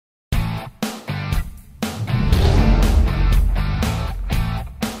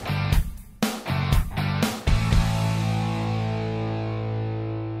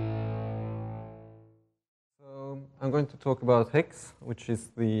I'm going to talk about Hex, which is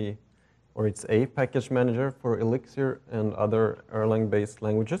it's a package manager for Elixir and other Erlang-based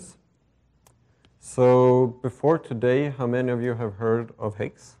languages. So before today, how many of you have heard of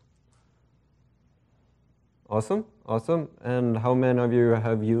Hex? Awesome, awesome. And how many of you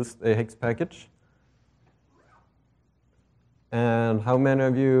have used a Hex package? And how many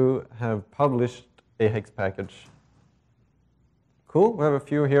of you have published a Hex package? Cool, we have a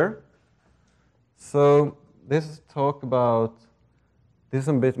few here. So this is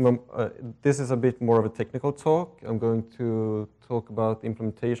a bit more of a technical talk. I'm going to talk about the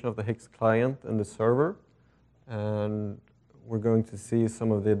implementation of the Hex client and the server, and we're going to see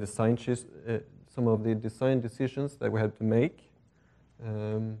some of the design decisions that we had to make.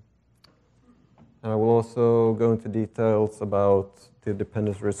 And I will also go into details about the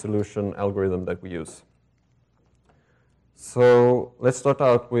dependency resolution algorithm that we use. So let's start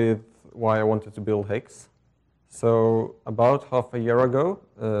out with why I wanted to build Hex. So about half a year ago,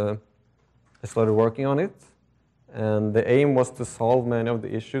 I started working on it, and the aim was to solve many of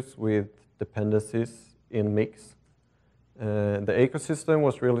the issues with dependencies in Mix. The ecosystem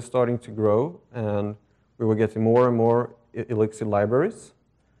was really starting to grow, and we were getting more and more Elixir libraries.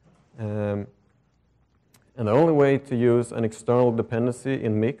 And the only way to use an external dependency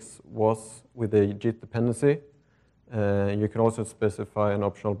in Mix was with a JIT dependency. You can also specify an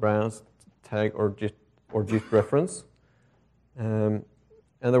optional branch tag or JIT reference. And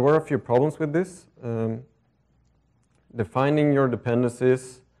there were a few problems with this. Defining your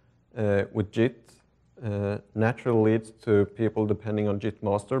dependencies with JIT naturally leads to people depending on JIT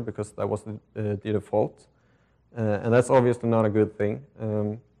master because that was the default. And that's obviously not a good thing.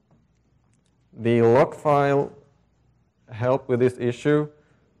 The log file helped with this issue.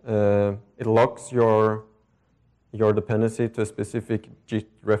 It locks your dependency to a specific JIT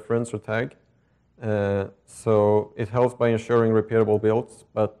reference or tag. So it helps by ensuring repeatable builds,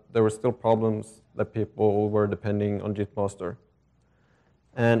 but there were still problems that people were depending on JIT master.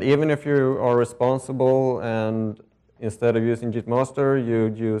 And even if you are responsible and instead of using JIT master,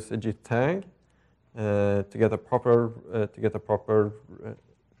 you use a JIT tag to get a proper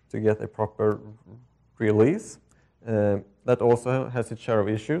release, that also has its share of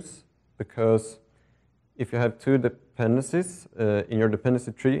issues, because if you have two dependencies in your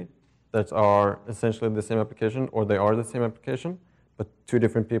dependency tree that are essentially the same application, or they are the same application, but two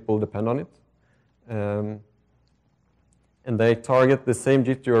different people depend on it, and they target the same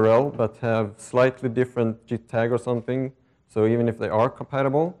JIT URL but have slightly different JIT tag or something, so even if they are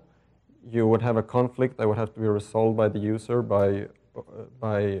compatible, you would have a conflict that would have to be resolved by the user by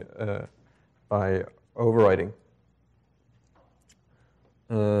overriding.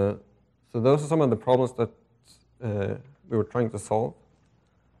 So those are some of the problems that we were trying to solve.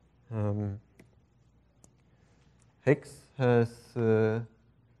 Hex has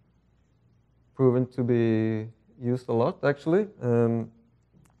proven to be used a lot, actually.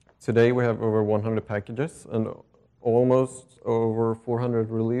 Today we have over 100 packages and almost over 400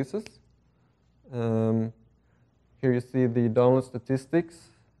 releases. Here you see the download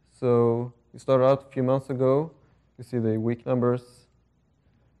statistics. So we started out a few months ago. You see the week numbers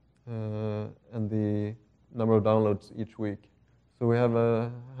and the number of downloads each week. So we have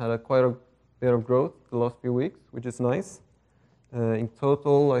had quite a bit of growth the last few weeks, which is nice. In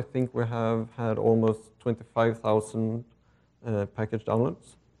total, I think we have had almost 25,000 package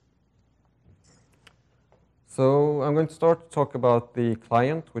downloads. So I'm going to start to talk about the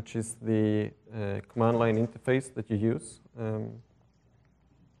client, which is the command line interface that you use.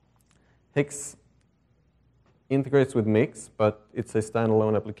 Hex integrates with Mix, but it's a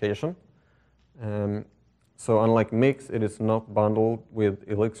standalone application. So unlike Mix, it is not bundled with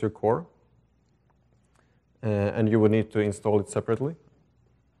Elixir core, and you would need to install it separately.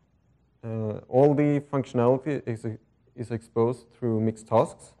 All the functionality is exposed through Mix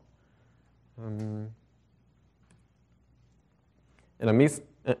tasks. And a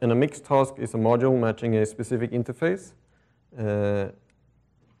Mix task is a module matching a specific interface.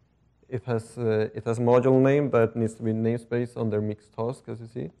 It has a module name that needs to be namespace on their Mix task, as you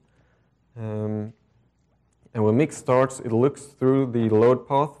see. And when Mix starts, it looks through the load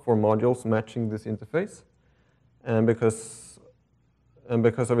path for modules matching this interface. And because that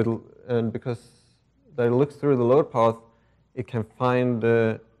it looks through the load path, it can find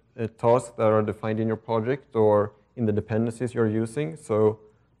tasks that are defined in your project or in the dependencies you're using. So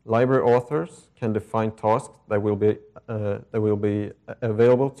library authors can define tasks that will be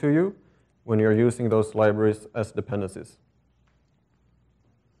available to you when you're using those libraries as dependencies.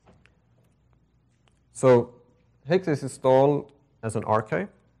 So Hex is installed as an archive.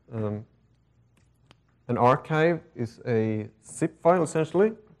 An archive is a zip file,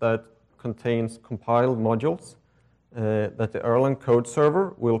 essentially, that contains compiled modules that the Erlang code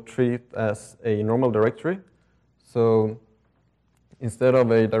server will treat as a normal directory. So instead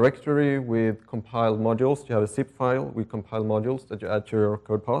of a directory with compiled modules, you have a zip file with compiled modules that you add to your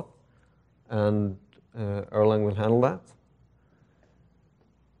code path, and Erlang will handle that.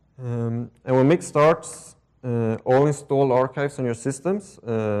 And when Mix starts, all installed archives on your systems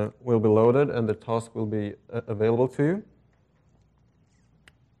will be loaded and the task will be available to you.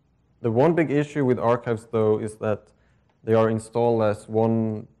 The one big issue with archives, though, is that they are installed as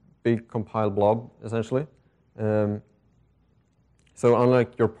one big compiled blob, essentially. So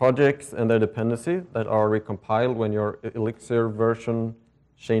unlike your projects and their dependency that are recompiled when your Elixir version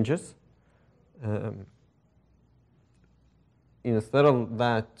changes, instead of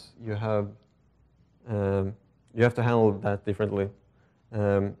that, you have to handle that differently.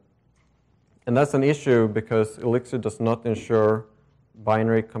 And that's an issue because Elixir does not ensure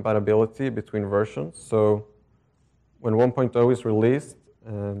binary compatibility between versions. So when 1.0 is released,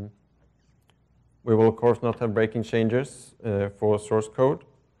 we will, of course, not have breaking changes for source code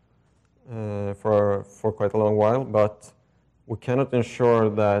for quite a long while, but we cannot ensure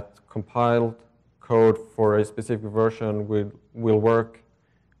that compiled code for a specific version will work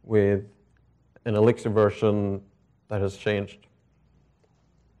with an Elixir version that has changed.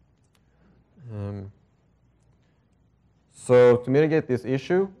 So to mitigate this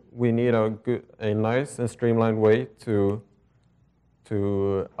issue, we need a nice and streamlined way to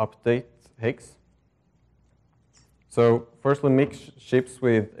update Hex. So firstly, Mix ships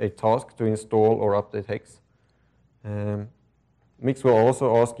with a task to install or update Hex. Mix will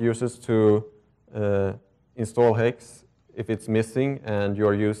also ask users to install Hex if it's missing and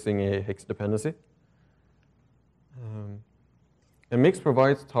you're using a Hex dependency. And Mix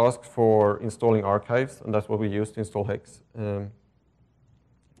provides tasks for installing archives, and that's what we use to install Hex. An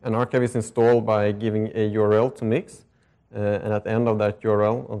archive is installed by giving a URL to Mix, and at the end of that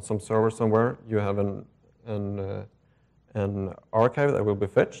URL on some server somewhere, you have an archive that will be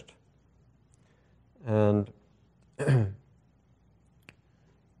fetched. And when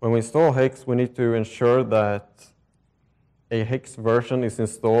we install Hex, we need to ensure that a Hex version is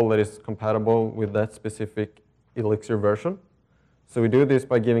installed that is compatible with that specific Elixir version. So we do this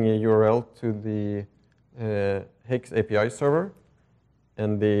by giving a URL to the Hex API server,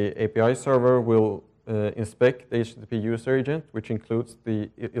 and the API server will inspect the HTTP user agent, which includes the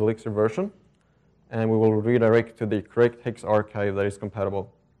Elixir version, and we will redirect to the correct Hex archive that is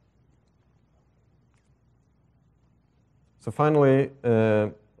compatible. So finally,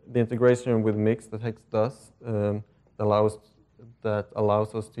 the integration with Mix that Hex does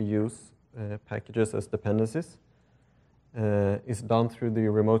allows us to use packages as dependencies is done through the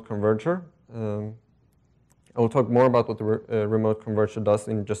remote converter. I will talk more about what the remote converter does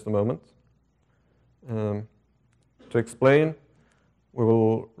in just a moment. To explain, we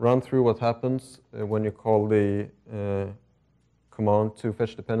will run through what happens when you call the command to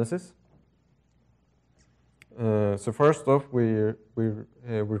fetch dependencies. So first off, we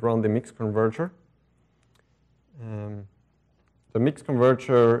run the Mix converter. The Mix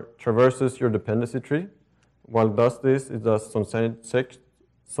converter traverses your dependency tree. While it does this, it does some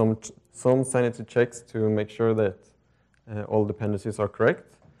sanity checks to make sure that all dependencies are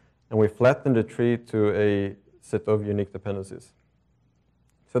correct. And we flatten the tree to a set of unique dependencies.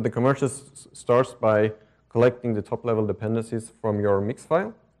 So the converter starts by collecting the top-level dependencies from your Mix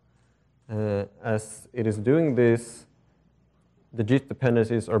file. As it is doing this, the JIT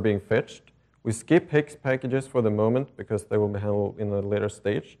dependencies are being fetched. We skip Hex packages for the moment because they will be handled in a later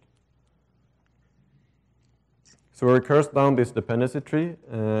stage. So we recurse down this dependency tree,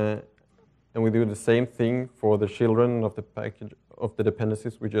 and we do the same thing for the children of the package of the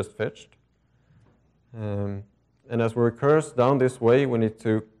dependencies we just fetched. And as we recurse down this way, we need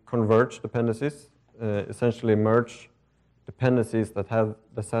to converge dependencies, essentially merge dependencies that has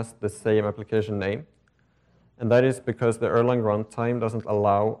the same application name. And that is because the Erlang runtime doesn't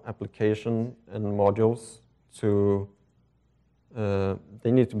allow application and modules to,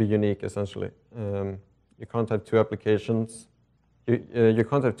 they need to be unique, essentially. You can't have two applications. You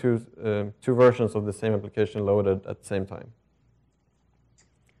can't have two versions of the same application loaded at the same time.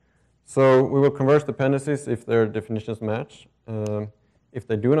 So we will converge dependencies if their definitions match. If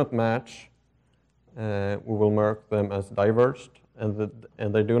they do not match, we will mark them as diverged, and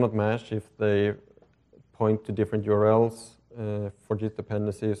they do not match if they point to different URLs for JIT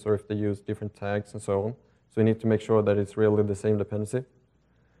dependencies, or if they use different tags and so on. So we need to make sure that it's really the same dependency.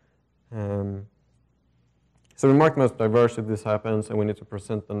 So we mark them as diverged if this happens, and we need to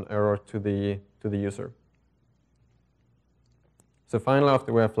present an error to the user. So finally,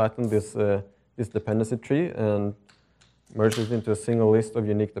 after we have flattened this, this dependency tree and merged it into a single list of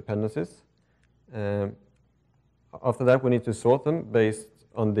unique dependencies, after that we need to sort them based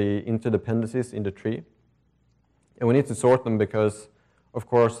on the interdependencies in the tree. And we need to sort them because, of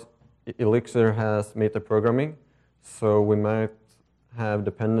course, Elixir has meta-programming, so we might have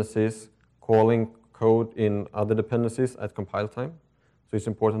dependencies calling code in other dependencies at compile time. So it's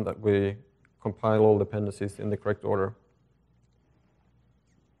important that we compile all dependencies in the correct order.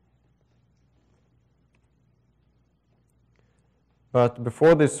 But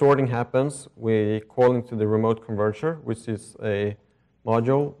before this sorting happens, we call into the remote converter, which is a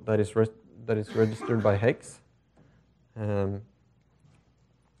module that is registered by hex. And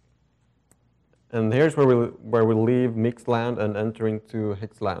here's where we leave mixed land and enter into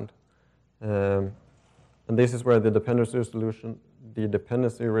hex land. And this is where the dependency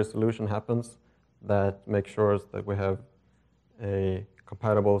resolution happens that makes sure that we have a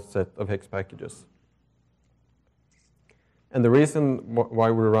compatible set of hex packages. And the reason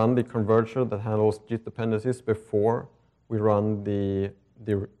why we run the converter that handles JIT dependencies before we run the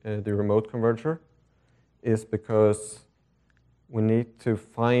remote converter is because we need to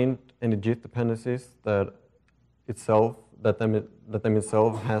find any JIT dependencies that them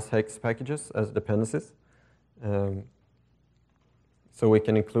itself has hex packages as dependencies, so we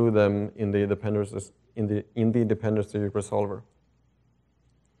can include them in the dependencies in the dependency resolver.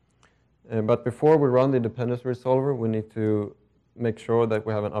 But before we run the dependency resolver, we need to make sure that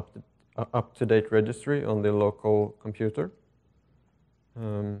we have an up-to-date registry on the local computer.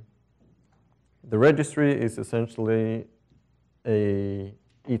 The registry is essentially a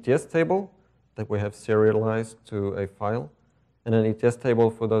ETS table that we have serialized to a file. And an ETS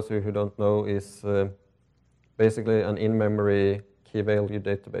table, for those of you who don't know, is basically an in-memory key value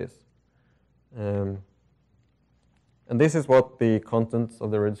database. And this is what the contents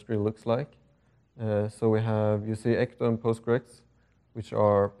of the registry looks like. So we have, you see Ecto and PostgreX, which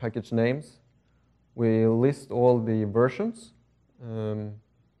are package names. We list all the versions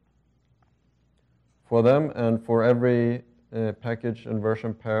for them, and for every package and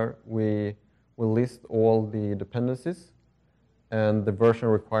version pair, we will list all the dependencies and the version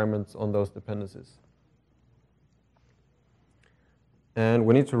requirements on those dependencies. And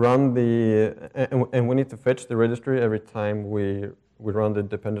we need to run and we need to fetch the registry every time we run the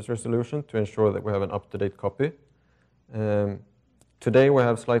dependency resolution to ensure that we have an up-to-date copy. Today we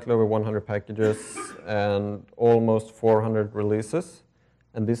have slightly over 100 packages and almost 400 releases.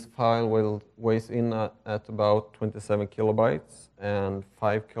 And this file weighs in at about 27 kilobytes and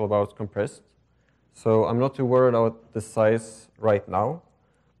 5 kilobytes compressed. So I'm not too worried about the size right now.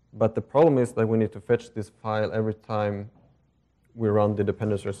 But the problem is that we need to fetch this file every time we run the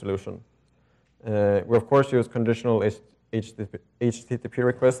dependency resolution. We of course use conditional HTTP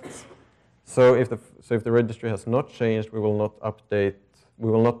requests. So if the registry has not changed, we will not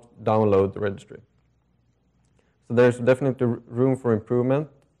download the registry. So there's definitely room for improvement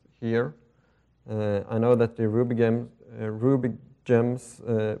here. I know that the Ruby Gems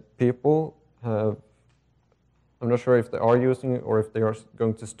people have, I'm not sure if they are using it or if they are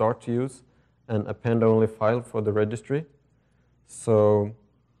going to start to use an append-only file for the registry. So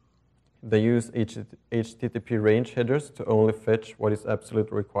they use HTTP range headers to only fetch what is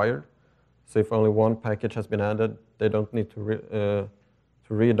absolutely required. So if only one package has been added, they don't need to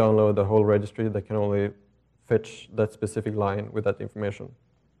re-download the whole registry. They can only fetch that specific line with that information.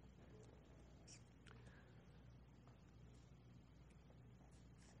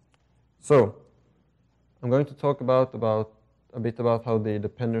 So I'm going to talk a bit about how the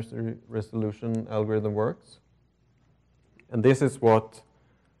dependency resolution algorithm works. And this is what,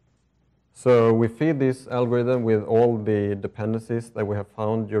 so we feed this algorithm with all the dependencies that we have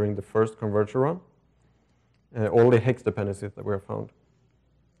found during the first converter run, all the hex dependencies that we have found.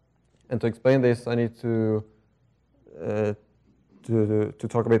 And to explain this, I need to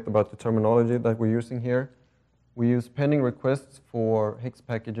talk a bit about the terminology that we're using here. We use pending requests for hex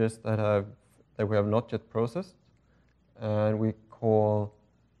packages that we have not yet processed, and we call,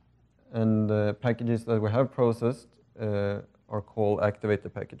 and the packages that we have processed are called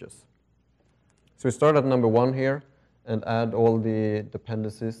activated packages. So we start at number 1 here and add all the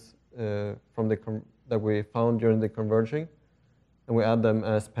dependencies that we found during the converging, and we add them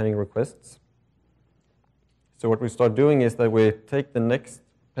as pending requests. So what we start doing is that we take the next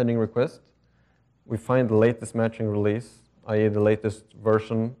pending request, we find the latest matching release, i.e. the latest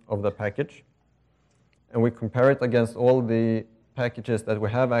version of the package, and we compare it against all the packages that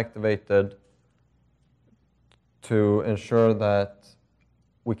we have activated to ensure that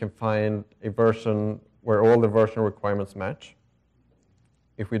we can find a version where all the version requirements match.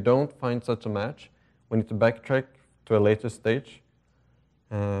 if we don't find such a match, we need to backtrack to a later stage,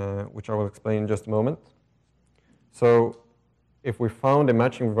 which I will explain in just a moment. So if we found a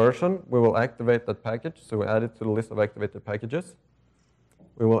matching version, we will activate that package. So we add it to the list of activated packages.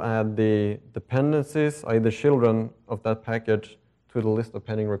 We will add the dependencies, i.e. the children of that package, to the list of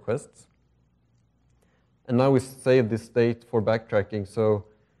pending requests. And now we save this state for backtracking. So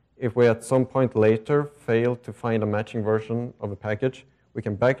if we at some point later fail to find a matching version of a package, we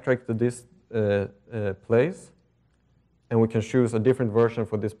can backtrack to this place, and we can choose a different version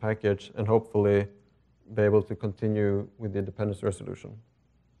for this package and hopefully be able to continue with the dependency resolution.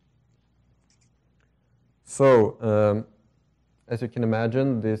 So as you can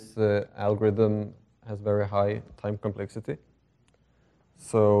imagine, this algorithm has very high time complexity.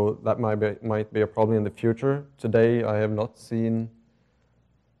 So that might be a problem in the future. Today, I have not seen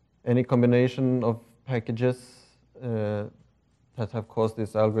any combination of packages that have caused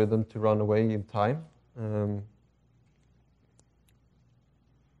this algorithm to run away in time.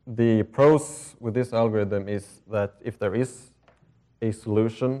 The pros with this algorithm is that if there is a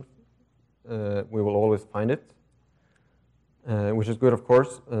solution, we will always find it, which is good, of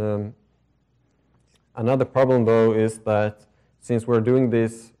course. Another problem, though, is that since we're doing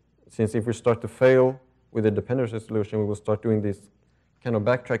this, since if we start to fail with the dependency solution, we will start doing this kind of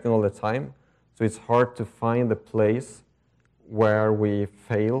backtracking all the time. So it's hard to find the place where we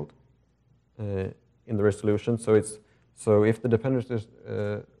failed in the resolution. So if the dependencies,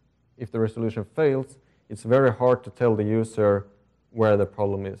 if the resolution fails, it's very hard to tell the user where the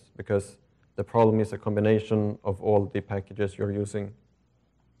problem is, because the problem is a combination of all the packages you're using.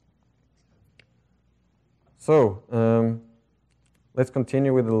 So let's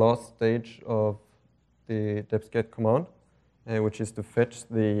continue with the last stage of the depsget command, which is to fetch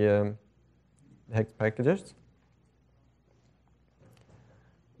the hex packages.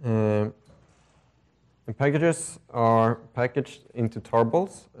 And packages are packaged into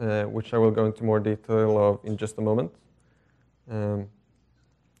tarballs, which I will go into more detail of in just a moment. And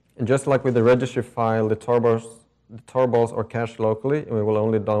just like with the registry file, the tarballs are cached locally, and we will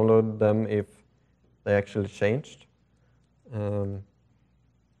only download them if they actually changed.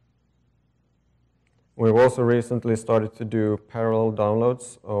 We've also recently started to do parallel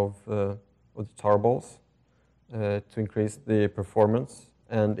downloads of the tarballs to increase the performance.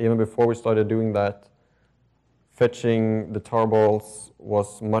 And even before we started doing that, fetching the tarballs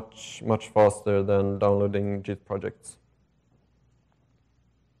was much, much faster than downloading JIT projects.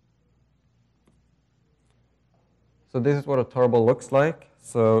 So this is what a tarball looks like.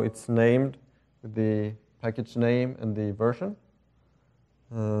 So it's named with the package name and the version.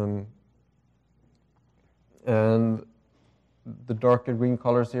 And the darker green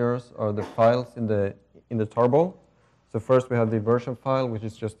colors here are the files in the tarball. So first we have the version file, which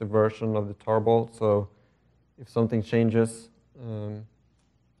is just the version of the tarball. So if something changes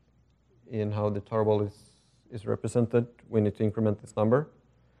in how the tarball is represented, we need to increment this number.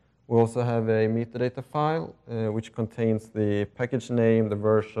 We also have a metadata file, which contains the package name, the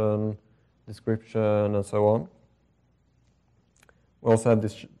version, description, and so on. We also have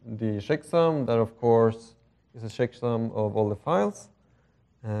the checksum, that of course is a checksum of all the files.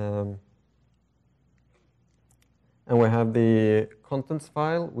 And we have the contents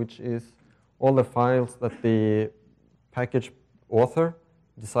file, which is all the files that the package author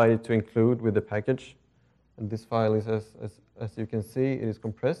decided to include with the package. And this file is, as you can see, it is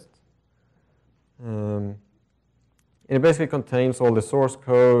compressed. It basically contains all the source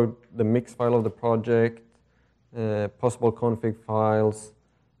code, the mix file of the project, possible config files,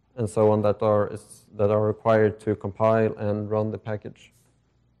 and so on that are required to compile and run the package.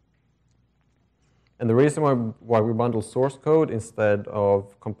 And the reason why we bundle source code instead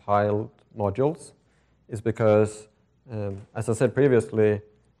of compiled modules is because, as I said previously,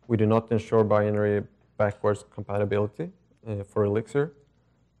 we do not ensure binary backwards compatibility for Elixir.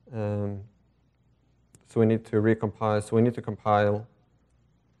 So we need to recompile. So we need to compile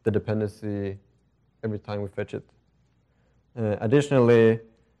the dependency every time we fetch it. Additionally,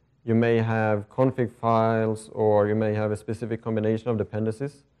 you may have config files, or you may have a specific combination of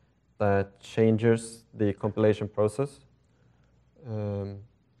dependencies that changes the compilation process.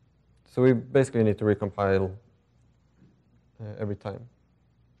 So we basically need to recompile every time.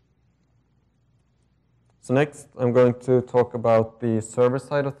 So next, I'm going to talk about the server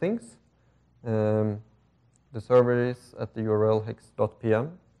side of things. The server is at the URL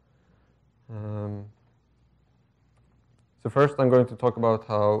hex.pm. So first, I'm going to talk about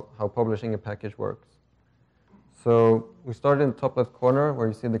how publishing a package works. So we start in the top left corner where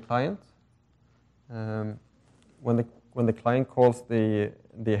you see the client. When when the client calls the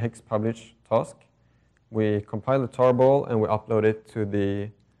hex publish task, we compile the tarball and we upload it to the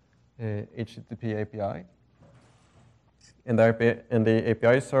HTTP API. And the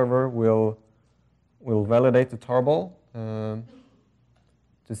API server will validate the tarball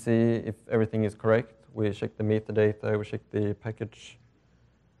to see if everything is correct. We check the metadata, we check the package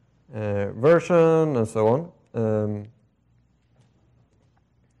version, and so on.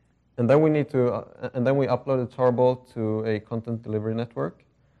 And then we upload the tarball to a content delivery network,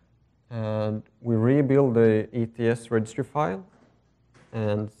 and we rebuild the ETS registry file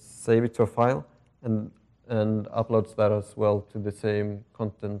and save it to a file, and uploads that as well to the same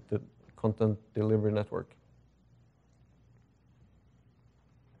content delivery network.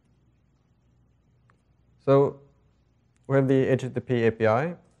 So we have the HTTP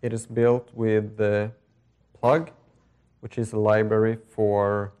API. It is built with the plug, which is a library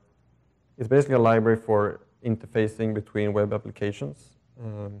for. It's basically a library for interfacing between web applications.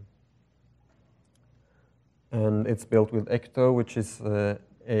 And it's built with Ecto, which is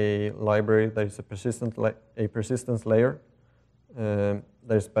a library that is a persistence layer that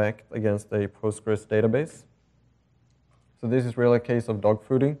is backed against a Postgres database. So this is really a case of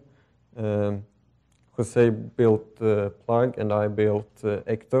dogfooding. Jose built plug and I built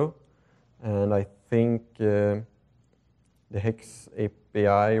Ecto. And I think the Hex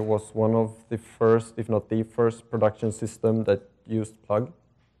API was one of the first, if not the first, production system that used plug.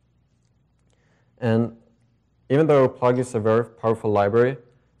 And even though plug is a very powerful library,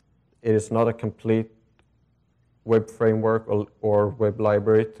 it is not a complete web framework or web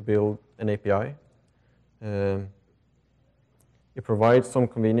library to build an API. It provides some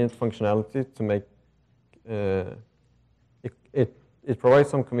convenient functionality to make it provides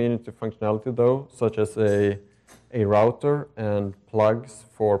some convenient functionality though, such as a router and plugs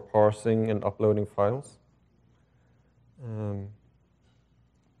for parsing and uploading files.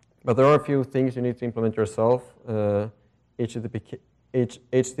 But there are a few things you need to implement yourself. HTTP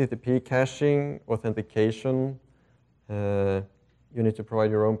caching, authentication. You need to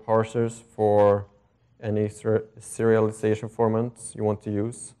provide your own parsers for any serialization formats you want to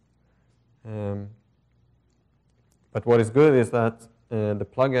use. But what is good is that the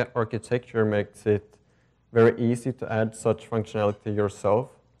plug architecture makes it very easy to add such functionality yourself,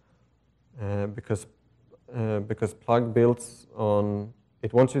 because plug builds on,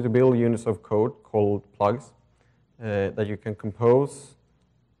 it wants you to build units of code called plugs that you can compose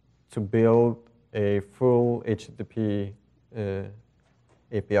to build a full HTTP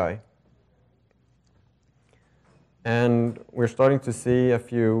API. And we're starting to see a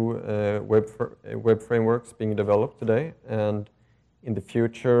few web frameworks being developed today, and in the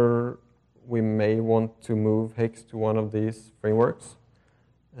future we may want to move Hex to one of these frameworks.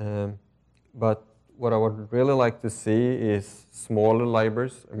 But what I would really like to see is smaller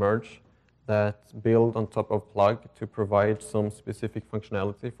libraries emerge that build on top of plug to provide some specific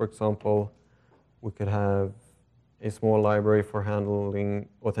functionality. For example, we could have a small library for handling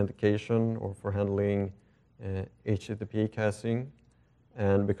authentication or for handling HTTP caching.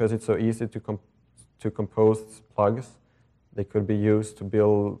 And because it's so easy to compose plugs, they could be used to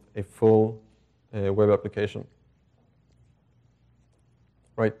build a full web application.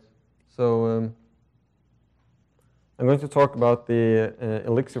 Right, so I'm going to talk about the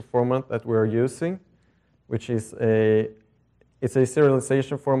Elixir format that we're using, which is it's a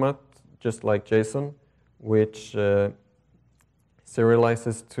serialization format, just like JSON, which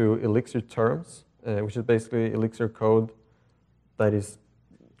serializes to Elixir terms, which is basically Elixir code that is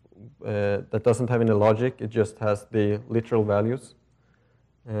that doesn't have any logic. It just has the literal values.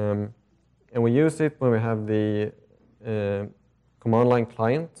 And we use it when we have the command line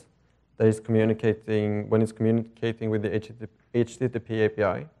client that is communicating, when it's communicating with the HTTP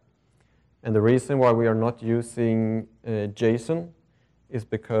API. And the reason why we are not using JSON is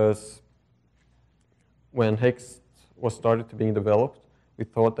because when Hex was started to being developed, we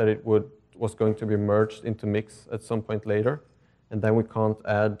thought that it was going to be merged into Mix at some point later. And then we can't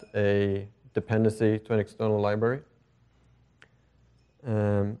add a dependency to an external library.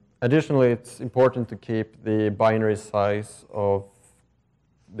 Additionally, it's important to keep the binary size of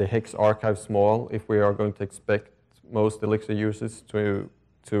the Hex archive small if we are going to expect most Elixir users to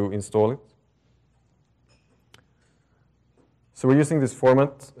install it. So we're using this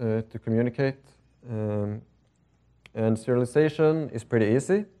format to communicate. And serialization is pretty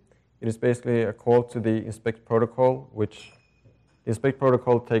easy. It is basically a call to the inspect protocol, which the inspect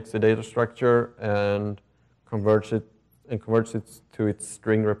protocol takes the data structure and converts it to its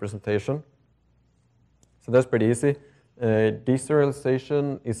string representation. So that's pretty easy.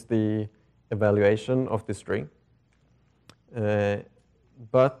 Deserialization is the evaluation of the string.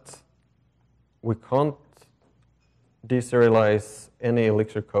 but we can't deserialize any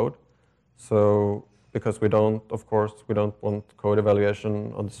Elixir code. So because we don't, of course, we don't want code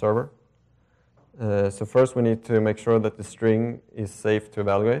evaluation on the server. So first we need to make sure that the string is safe to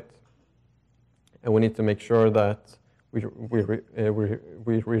evaluate. And we need to make sure that we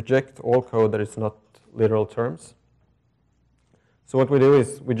reject all code that is not literal terms. So what we do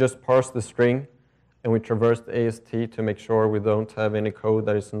is we just parse the string and we traverse the AST to make sure we don't have any code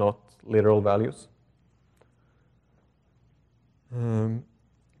that is not literal values.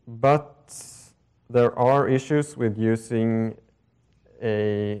 But there are issues with using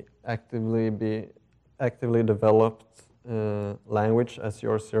a actively developed language as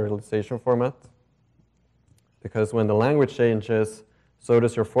your serialization format. Because when the language changes, so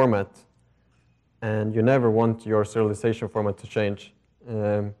does your format. And you never want your serialization format to change.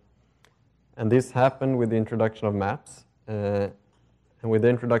 And this happened with the introduction of maps. And with the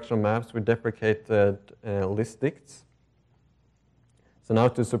introduction of maps, we deprecated list dicts. So now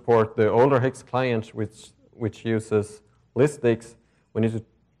to support the older hex client, which uses list dicts, we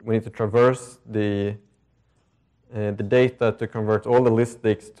need to traverse the data to convert all the list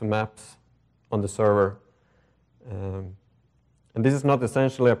dicts to maps on the server. And this is not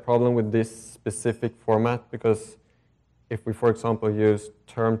essentially a problem with this specific format, because if we, for example, use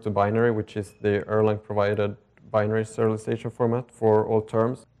term to binary, which is the Erlang provided binary serialization format for all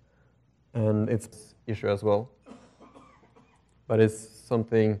terms, and it's an issue as well. But it's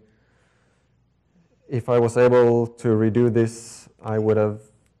something, if I was able to redo this, I would have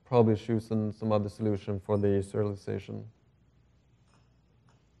probably chosen some other solution for the serialization.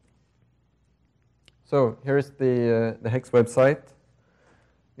 So here's the Hex website.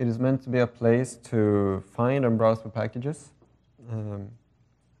 It is meant to be a place to find and browse for packages. And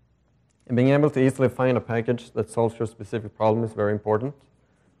being able to easily find a package that solves your specific problem is very important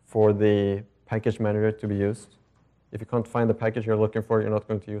for the package manager to be used. If you can't find the package you're looking for, you're not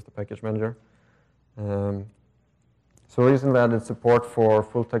going to use the package manager. So recently I added support for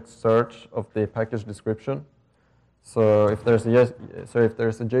full text search of the package description. So if there's a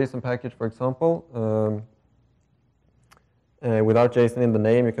JSON package, for example, without JSON in the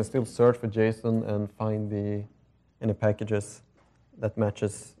name, you can still search for JSON and find any packages that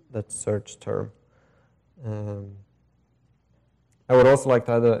matches that search term. I would also like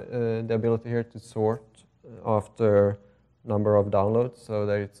to add the ability here to sort after number of downloads, so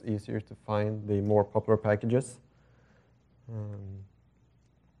that it's easier to find the more popular packages.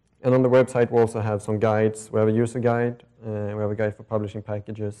 And on the website, we also have some guides. We have a user guide, we have a guide for publishing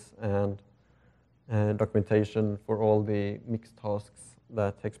packages, and documentation for all the mixed tasks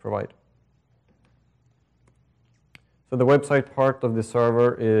that Hex provide. So the website part of the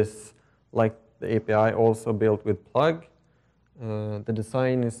server is, like the API, also built with plug. The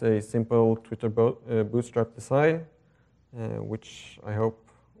design is a simple Twitter bootstrap design, which I hope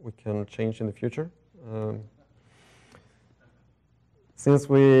we can change in the future. Since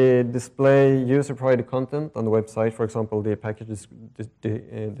we display user-provided content on the website, for example, the package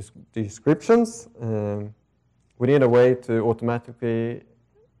descriptions, we need a way to automatically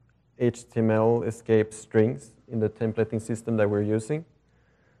HTML escape strings in the templating system that we're using.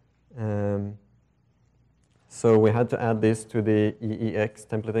 So we had to add this to the EEX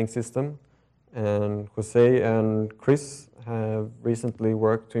templating system. And Jose and Chris have recently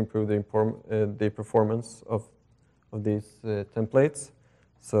worked to improve the performance of these templates.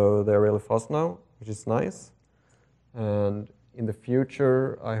 So they're really fast now, which is nice. And in the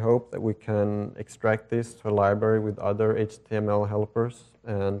future, I hope that we can extract this to a library with other HTML helpers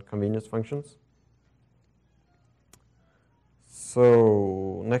and convenience functions.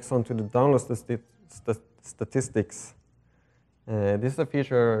 So next on to the download statistics. This is a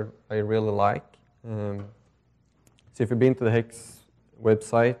feature I really like. So if you've been to the Hex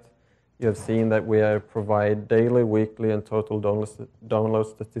website, you have seen that we provide daily, weekly, and total download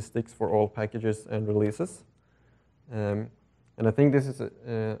statistics for all packages and releases. And I think this is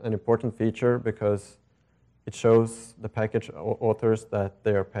an important feature because it shows the package authors that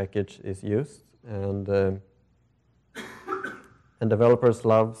their package is used, and developers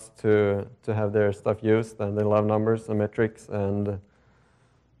love to have their stuff used, and they love numbers and metrics and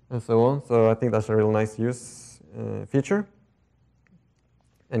so on. So I think that's a really nice feature.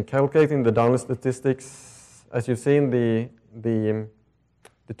 And calculating the download statistics, as you've seen, the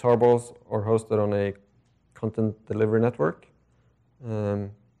tarballs are hosted on a content delivery network.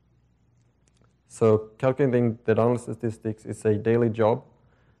 So calculating the download statistics is a daily job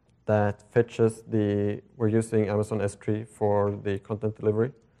that fetches we're using Amazon S3 for the content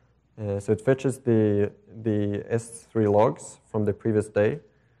delivery. So it fetches the S3 logs from the previous day,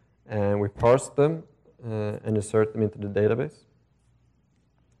 and we parse them and insert them into the database.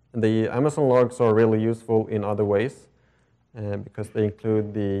 And the Amazon logs are really useful in other ways because they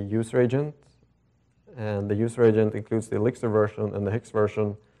include the user agent, and the user agent includes the Elixir version and the Hex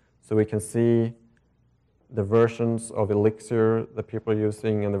version, so we can see the versions of Elixir that people are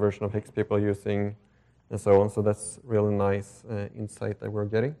using and the version of Hex people are using, and so on. So that's really nice insight that we're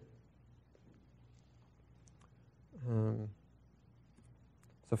getting.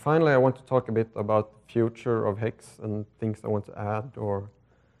 So finally, I want to talk a bit about the future of Hex and things I want to add or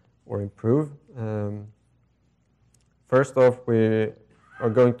improve. First off, we are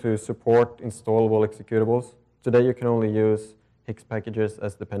going to support installable executables. Today, you can only use Hex packages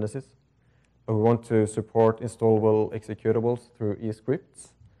as dependencies. But we want to support installable executables through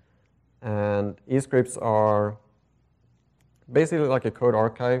eScripts. And eScripts are basically like a code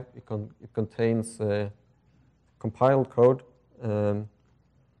archive. It contains compiled code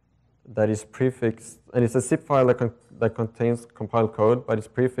that is prefixed, and it's a zip file that contains compiled code, but it's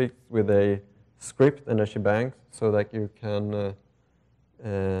prefixed with a script and a shebang so that you can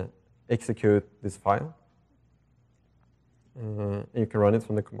execute this file. You can run it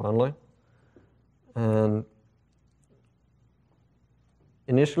from the command line. And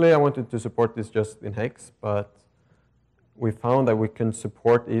initially, I wanted to support this just in Hex, but we found that we can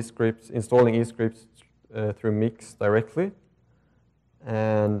support eScripts, installing eScripts through Mix directly.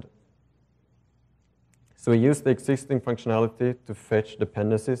 And so we use the existing functionality to fetch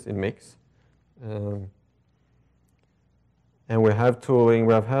dependencies in Mix. And we have tooling.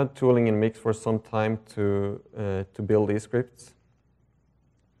 We have had tooling in Mix for some time to build eScripts.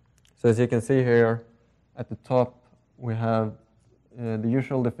 So as you can see here, at the top we have the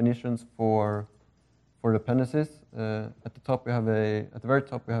usual definitions for dependencies. At the very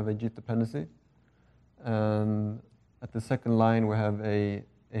top we have a JIT dependency, and at the second line we have a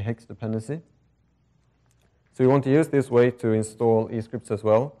Hex dependency. So we want to use this way to install eScripts as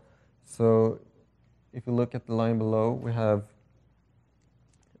well. So if you look at the line below, we have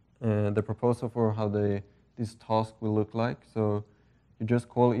the proposal for how this task will look like. So you just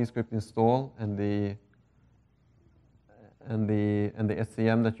call eScript install, and the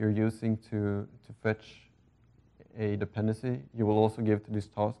SCM that you're using to fetch a dependency, you will also give to this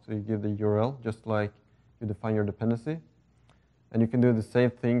task. So you give the URL just like you define your dependency, and you can do the same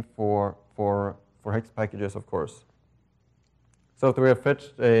thing for Hex packages, of course. So after we have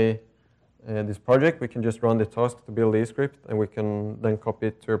fetched this project, we can just run the task to build the eScript, and we can then copy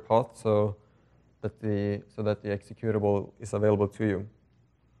it to your path so that the executable is available to you.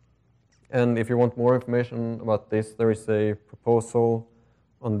 And if you want more information about this, there is a proposal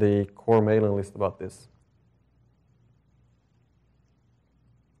on the core mailing list about this.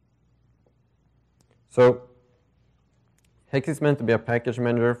 So Hex is meant to be a package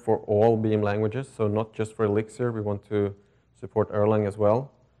manager for all Beam languages, so not just for Elixir. We want to support Erlang as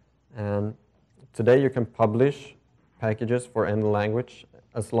well. And today you can publish packages for any language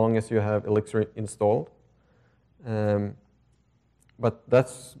as long as you have Elixir installed. But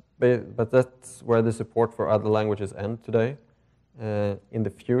that's where the support for other languages end today. In the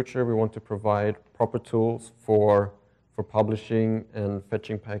future, we want to provide proper tools for publishing and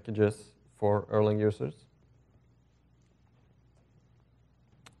fetching packages for Erlang users.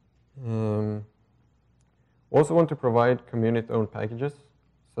 Also want to provide community-owned packages.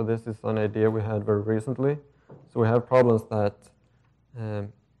 So this is an idea we had very recently. So we have problems that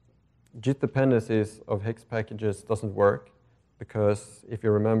JIT dependencies of Hex packages doesn't work, because if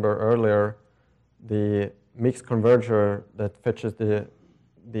you remember earlier, the Mix converger that fetches the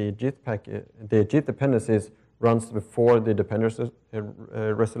JIT dependencies runs before the dependency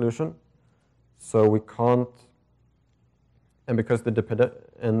resolution. So we can't, and because the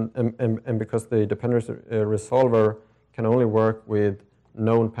dependency resolver can only work with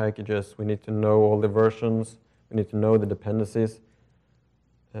known packages, we need to know all the versions, we need to know the dependencies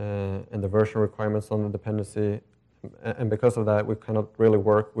and the version requirements on the dependency, and because of that, we cannot really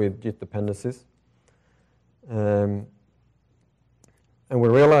work with JIT dependencies. And we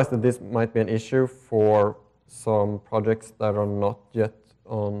realized that this might be an issue for some projects that are not yet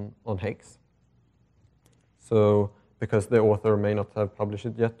on Hex. So because the author may not have published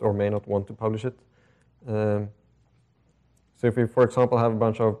it yet or may not want to publish it. So if we, for example, have a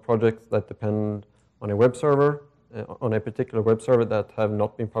bunch of projects that depend on a web server, on a particular web server that have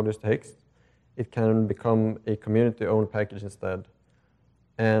not been published to Hex, it can become a community-owned package instead.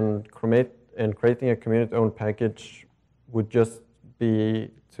 And creating a community-owned package would just be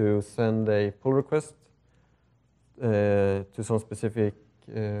to send a pull request to some specific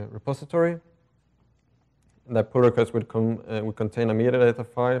repository. And that pull request would contain a metadata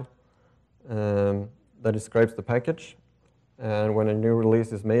file that describes the package. And when a new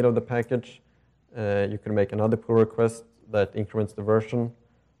release is made of the package, you can make another pull request that increments the version.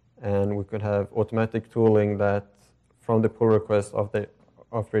 And we could have automatic tooling that from the pull request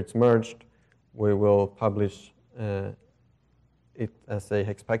after it's merged, we will publish it as a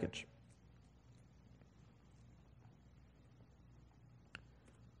hex package.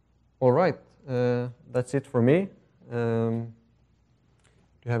 All right, that's it for me. Do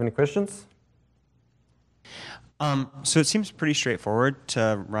you have any questions? So it seems pretty straightforward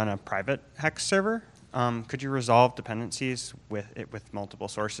to run a private hex server. Could you resolve dependencies with multiple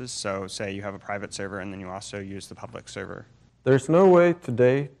sources? So say you have a private server and then you also use the public server. There's no way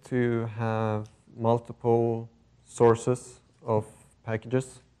today to have multiple sources of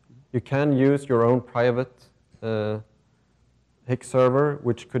packages. You can use your own private hex server,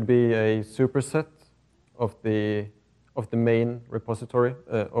 which could be a superset of the main repository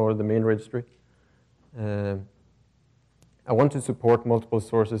or the main registry. I want to support multiple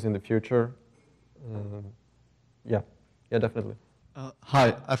sources in the future. Yeah, definitely.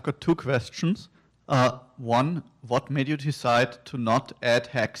 Hi, I've got two questions. One, what made you decide to not add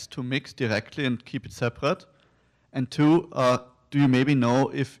hex to mix directly and keep it separate? And two, do you maybe know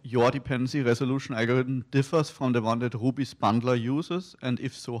if your dependency resolution algorithm differs from the one that Ruby's bundler uses? And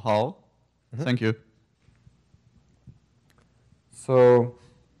if so, how? Mm-hmm. Thank you. So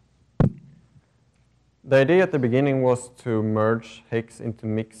the idea at the beginning was to merge hex into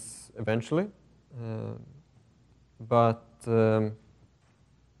mix eventually. But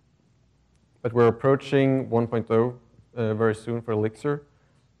we're approaching 1.0 very soon for Elixir,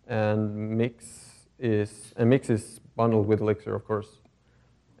 and mix is bundled with Elixir, of course.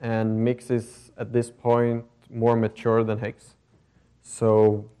 And mix is at this point more mature than hex,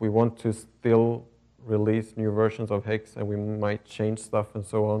 so we want to still release new versions of hex, and we might change stuff and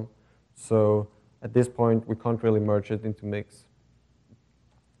so on. So at this point, we can't really merge it into mix.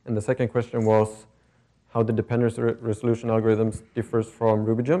 And the second question was how the dependency resolution algorithms differs from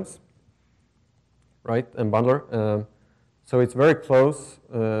Ruby gems, right, and bundler. So it's very close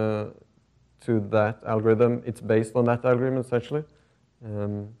to that algorithm. It's based on that algorithm, essentially.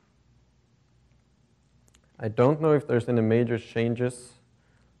 I don't know if there's any major changes.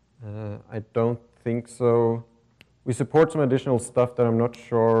 I don't think so. We support some additional stuff that I'm not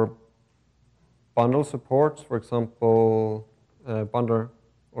sure bundle supports. For example, bundler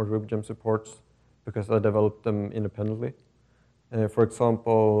or Ruby gem supports, because I developed them independently. For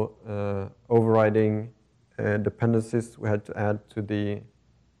example, overriding dependencies we had to add to the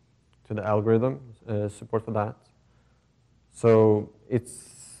algorithm, support for that. So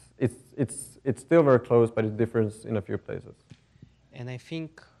it's still very close, but it differs in a few places. And I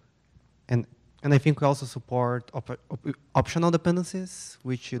think we also support optional dependencies,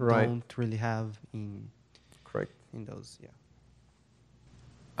 which you don't really have in those. Yeah.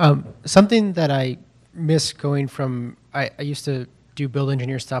 Something that I miss going from, I used to do build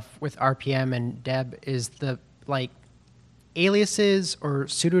engineer stuff with RPM and Deb, is the aliases or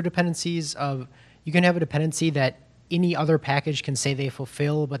pseudo dependencies of, you can have a dependency that any other package can say they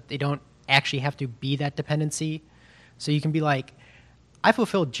fulfill, but they don't actually have to be that dependency. So you can be like, I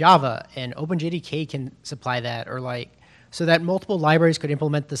fulfill Java and OpenJDK can supply that, or so that multiple libraries could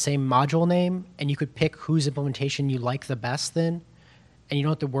implement the same module name, and you could pick whose implementation you like the best then. And you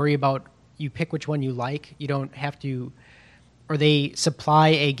don't have to worry about, you pick which one you like. You don't have to, or they supply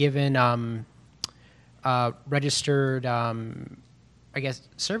a given registered, I guess,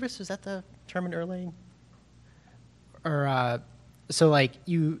 service, is that the term in Erlang? Or, so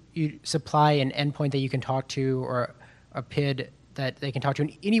you supply an endpoint that you can talk to, or a PID that they can talk to,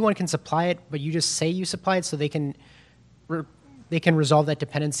 and anyone can supply it, but you just say you supply it, so they can resolve that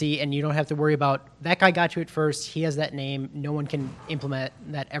dependency, and you don't have to worry about, that guy got to it first, he has that name, no one can implement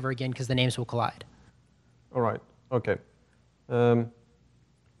that ever again because the names will collide. All right, okay.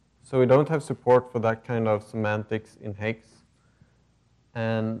 So we don't have support for that kind of semantics in hex,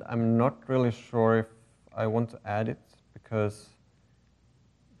 and I'm not really sure if I want to add it, because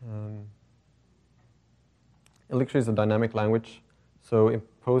Elixir is a dynamic language, so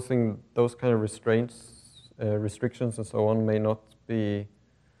imposing those kind of restrictions and so on may not be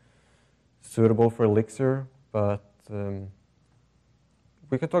suitable for Elixir, but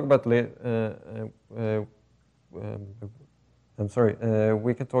we can talk about I'm sorry,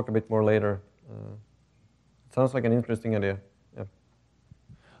 we can talk a bit more later. It sounds like an interesting idea.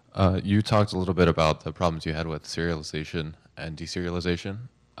 Yeah. You talked a little bit about the problems you had with serialization and deserialization.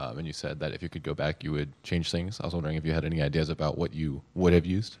 and you said that if you could go back, you would change things. I was wondering if you had any ideas about what you would have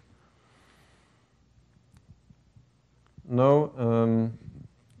used. No,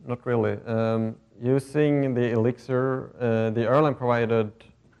 not really. Using the Elixir, the airline provided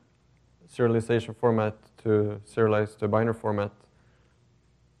serialization format to serialize to a binary format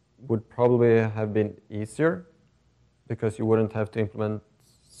would probably have been easier because you wouldn't have to implement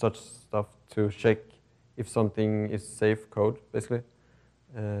such stuff to check if something is safe code, basically.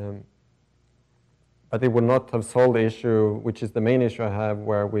 But it would not have solved the issue, which is the main issue I have,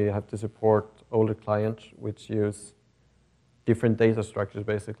 where we have to support older clients which use different data structures,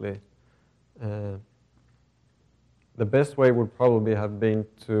 basically. The best way would probably have been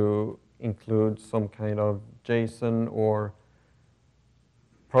to include some kind of JSON or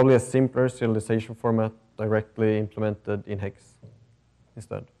probably a simpler serialization format directly implemented in Hex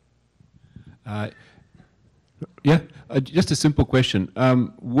instead. Yeah, just a simple question.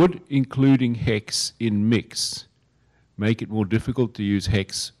 Would including Hex in Mix make it more difficult to use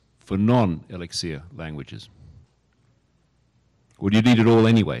Hex for non-Elixir languages? Or do you need it all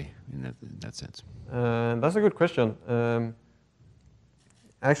anyway, in that sense? That's a good question.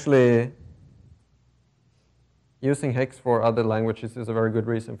 Actually, using Hex for other languages is a very good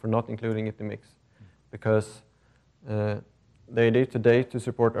reason for not including it in Mix, because the idea today to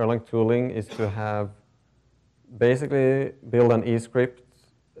support Erlang tooling is to have basically build an e-script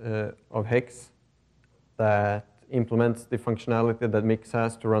of Hex that implements the functionality that Mix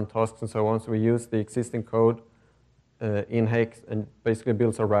has to run tasks and so on. So we use the existing code in Hex and basically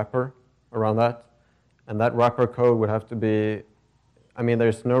builds a wrapper around that. And that wrapper code would have to be, I mean,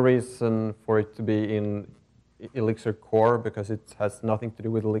 there's no reason for it to be in Elixir core because it has nothing to do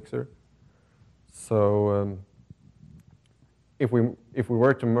with Elixir. So if we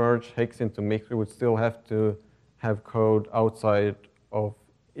were to merge Hex into Mix, we would still have to have code outside of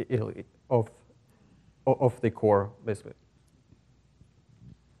the core, basically.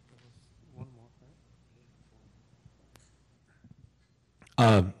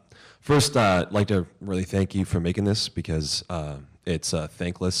 First, I'd like to really thank you for making this, because it's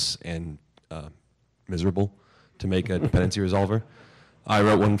thankless and miserable to make a dependency resolver. I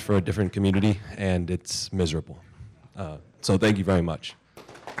wrote one for a different community, and it's miserable. So thank you very much.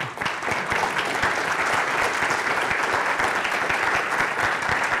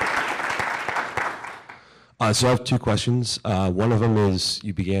 So I have two questions. One of them is,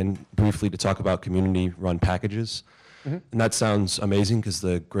 you began briefly to talk about community-run packages. Mm-hmm. And that sounds amazing, because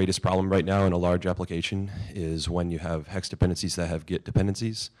the greatest problem right now in a large application is when you have Hex dependencies that have Git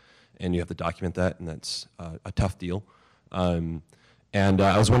dependencies, and you have to document that, and that's a tough deal. And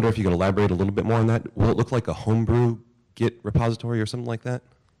I was wondering if you could elaborate a little bit more on that. Will it look like a homebrew Git repository or something like that?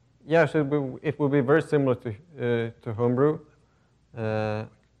 Yeah, so it will be very similar to homebrew.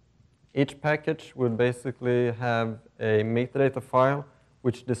 Each package would basically have a metadata file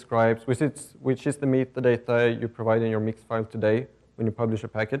which describes, which is the metadata you provide in your Mix file today when you publish a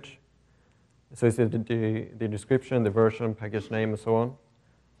package. So it's the description, the version, package name, and so on.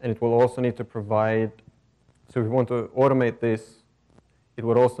 And it will also need to provide, so if we want to automate this, it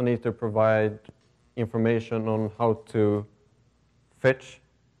would also need to provide information on how to fetch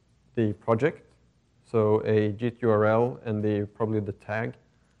the project. So a Git URL and probably the tag,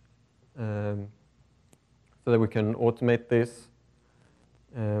 so that we can automate this.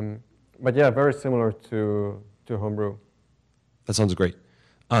 But yeah, very similar to Homebrew. That sounds great.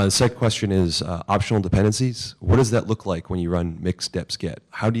 The second question is optional dependencies. What does that look like when you run mix deps get?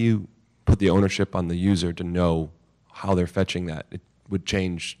 How do you put the ownership on the user to know how they're fetching that? It would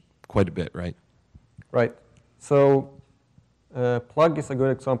change quite a bit, right? Right. So Plug is a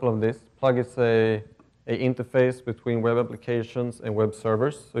good example of this. Plug is a interface between web applications and web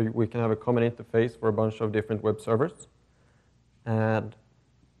servers. So we can have a common interface for a bunch of different web servers. And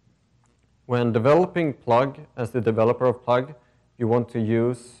when developing Plug, as the developer of Plug, you want to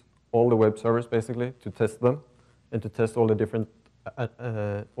use all the web servers basically to test them and to test all the different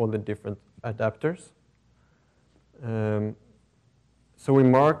adapters. So we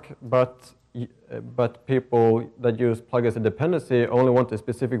mark, but people that use Plug as a dependency only want a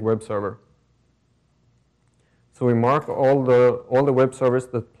specific web server. So we mark all the web servers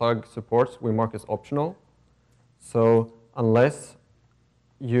that Plug supports, we mark as optional. So unless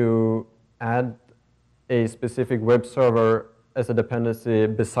you add a specific web server as a dependency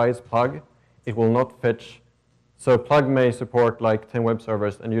besides Plug, it will not fetch. So Plug may support like 10 web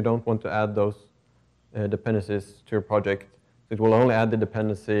servers, and you don't want to add those dependencies to your project. It will only add the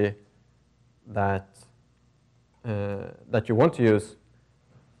dependency that you want to use.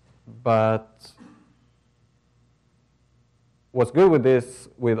 But what's good with this,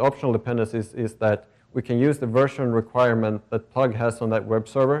 with optional dependencies, is that we can use the version requirement that Plug has on that web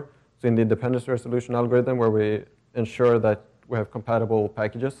server. So in the dependency resolution algorithm, where we ensure that we have compatible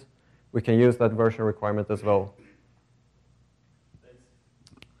packages, we can use that version requirement as well.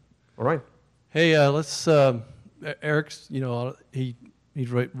 All right. Hey, let's. Eric's, he's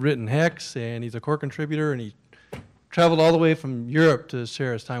written Hex, and he's a core contributor, and he traveled all the way from Europe to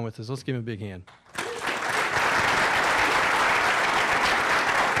share his time with us. Let's give him a big hand.